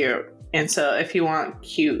really cute. And so if you want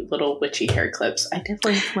cute little witchy hair clips, I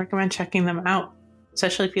definitely recommend checking them out.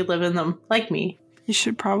 Especially if you live in them like me. You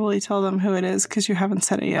should probably tell them who it is because you haven't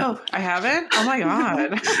said it yet. Oh, I haven't? Oh my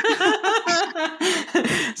God.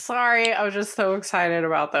 Sorry, I was just so excited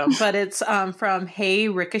about them. But it's from Hey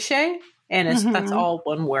Ricochet. And that's all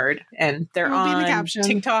one word. And they're on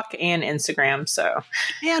TikTok and Instagram. So,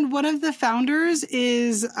 and one of the founders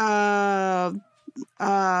is from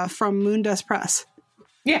Moondust Press.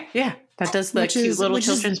 Yeah. That does the cute little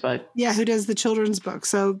children's book. Yeah, who does the children's book.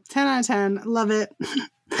 So 10 out of 10. Love it.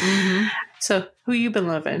 Mm-hmm. So who you been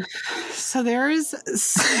loving? So there is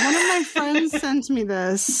one of my friends sent me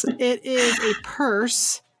this. It is a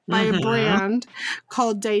purse by a brand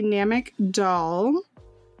called Dynamic Doll.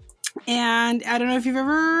 And I don't know if you've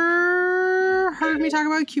ever heard me talk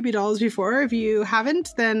about Cupid dolls before. If you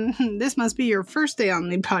haven't, then this must be your first day on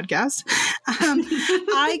the podcast.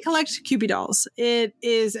 I collect Cupid dolls. It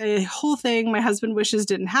is a whole thing my husband wishes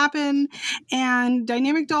didn't happen. And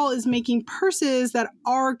Dynamic Doll is making purses that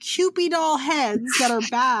are Cupid doll heads that are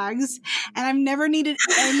bags. And I've never needed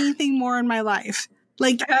anything more in my life.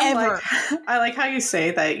 Like, ever. I like how you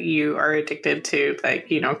say that you are addicted to, like,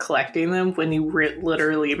 collecting them when you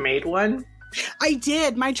literally made one. I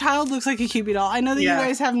did. My child looks like a Cupid doll. I know that you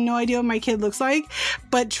guys have no idea what my kid looks like,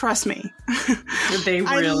 but trust me. They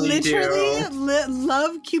really do. I literally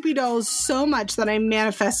love Cupid dolls so much that I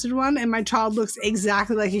manifested one, and my child looks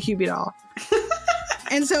exactly like a Cupid doll.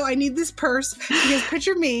 And so I need this purse because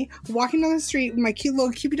picture me walking down the street with my cute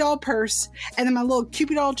little Cupid doll purse and then my little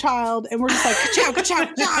Cupid doll child, and we're just like, ka-chow,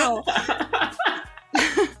 ka-chow, ka-chow.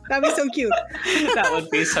 That'd be so cute. That would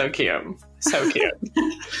be so cute. So cute.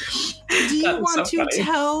 Do you want to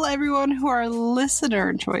tell everyone who are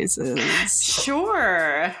listener choices?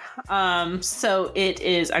 Sure. So it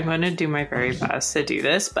is, I'm going to do my very best to do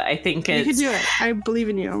this, but I think it's... You can do it. I believe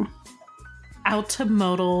in you.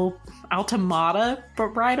 Automata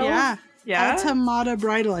bridal. Yeah. Automata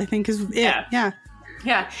bridal, I think is it.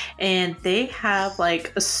 Yeah. And they have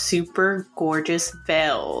like a super gorgeous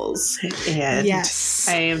veils. And yes.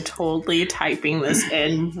 I am totally typing this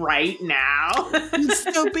in right now.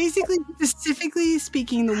 So basically, specifically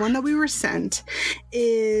speaking, the one that we were sent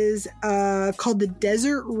is called the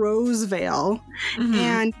Desert Rose Veil. Mm-hmm.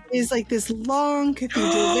 And is like this long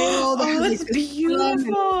cathedral veil. That it's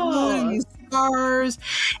beautiful. Stars.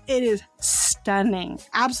 It is stunning.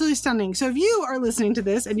 Absolutely stunning. So if you are listening to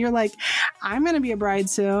this and you're like, I'm going to be a bride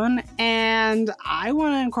soon and I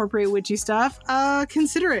want to incorporate witchy stuff,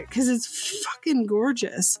 consider it because it's fucking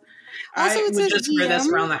gorgeous. Also, I would just wear this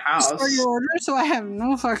around the house. For your order, so I have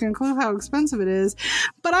no fucking clue how expensive it is.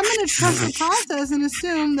 But I'm going to trust the process and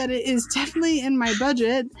assume that it is definitely in my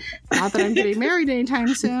budget. Not that I'm getting married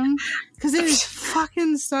anytime soon, because it is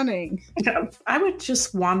fucking stunning. Yeah, I would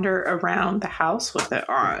just wander around the house with it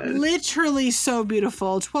on. Literally so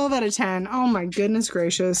beautiful. 12 out of 10. Oh my goodness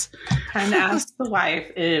gracious. And ask the wife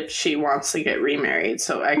if she wants to get remarried,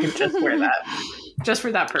 so I can just wear that just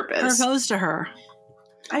for that purpose. Propose to her.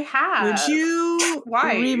 I have. Would you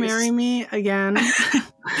remarry me again?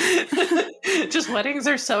 Just weddings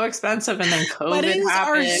are so expensive, and then COVID weddings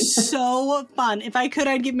happened. Are so fun. If I could,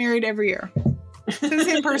 I'd get married every year. To the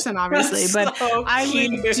same person, obviously, but so I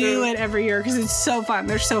would do it every year because it's so fun.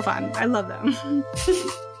 They're so fun. I love them.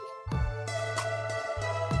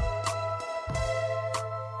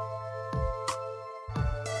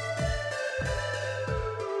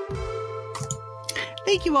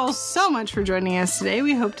 Thank you all so much for joining us today.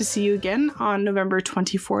 We hope to see you again on November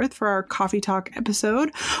 24th for our Coffee Talk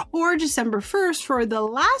episode, or December 1st for the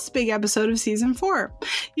last big episode of Season 4.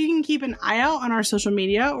 You can keep an eye out on our social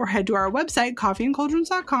media or head to our website,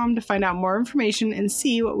 coffeeandcauldrons.com, to find out more information and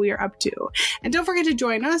see what we are up to. And don't forget to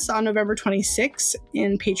join us on November 26th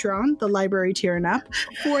in Patreon, the library tier and up,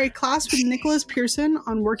 for a class with Nicholas Pearson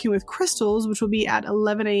on working with crystals, which will be at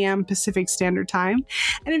 11 a.m. Pacific Standard Time.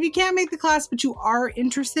 And if you can't make the class, but you are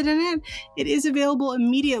interested in it, it is available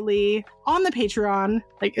immediately on the Patreon,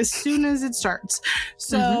 like as soon as it starts.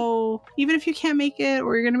 So even if you can't make it,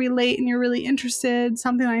 or you're going to be late and you're really interested,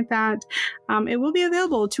 something like that, it will be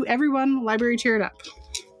available to everyone, library tiered up.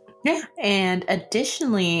 Yeah. And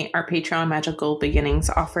additionally, our Patreon Magical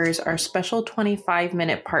Beginnings offers our special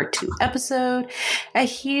 25-minute part 2 episode, a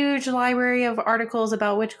huge library of articles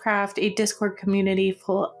about witchcraft, a Discord community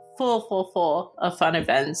full of fun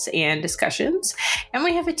events and discussions. And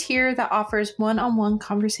we have a tier that offers one-on-one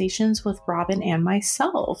conversations with Robin and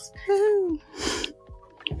myself. Woo-hoo.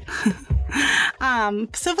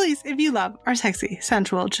 So please, if you love our sexy,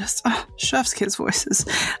 sensual, just chef's kiss voices,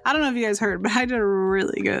 I don't know if you guys heard, but I did a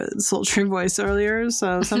really good sultry voice earlier,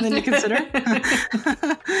 so something to consider.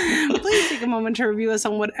 Please take a moment to review us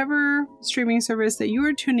on whatever streaming service that you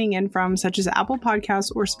are tuning in from, such as Apple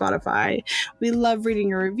Podcasts or Spotify. We love reading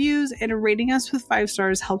your reviews, and rating us with 5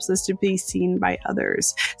 stars helps us to be seen by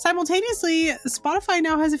others. Simultaneously, Spotify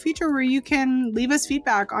now has a feature where you can leave us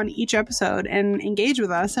feedback on each episode and engage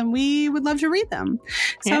with us, and we would love to read them.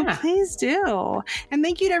 So please do. And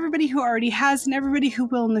thank you to everybody who already has and everybody who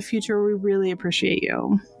will in the future. We really appreciate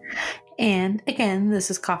you. And again,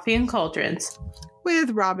 this is Coffee and Cauldrons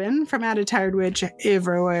with Robin from At a Tired Witch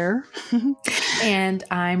Everywhere. And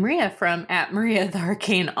I'm Maria from at Maria the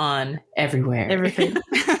Arcane on everywhere. Everything.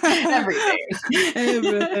 Everything.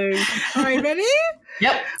 All right, ready?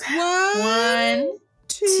 Yep. 1,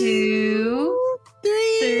 2,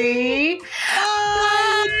 3.